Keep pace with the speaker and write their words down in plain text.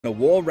in a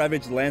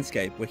war-ravaged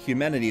landscape where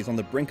humanity is on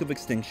the brink of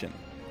extinction.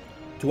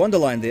 To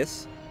underline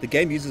this, the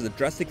game uses a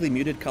drastically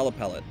muted color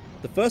palette.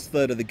 The first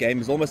third of the game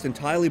is almost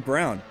entirely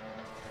brown.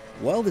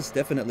 While this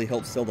definitely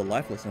helps sell the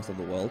lifelessness of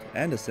the world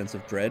and a sense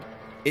of dread,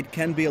 it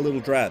can be a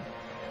little drab.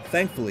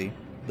 Thankfully,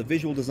 the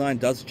visual design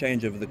does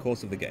change over the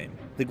course of the game.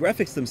 The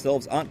graphics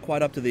themselves aren't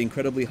quite up to the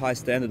incredibly high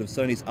standard of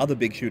Sony's other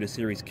big shooter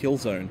series,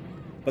 Killzone,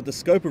 but the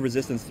scope of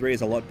Resistance 3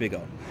 is a lot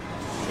bigger.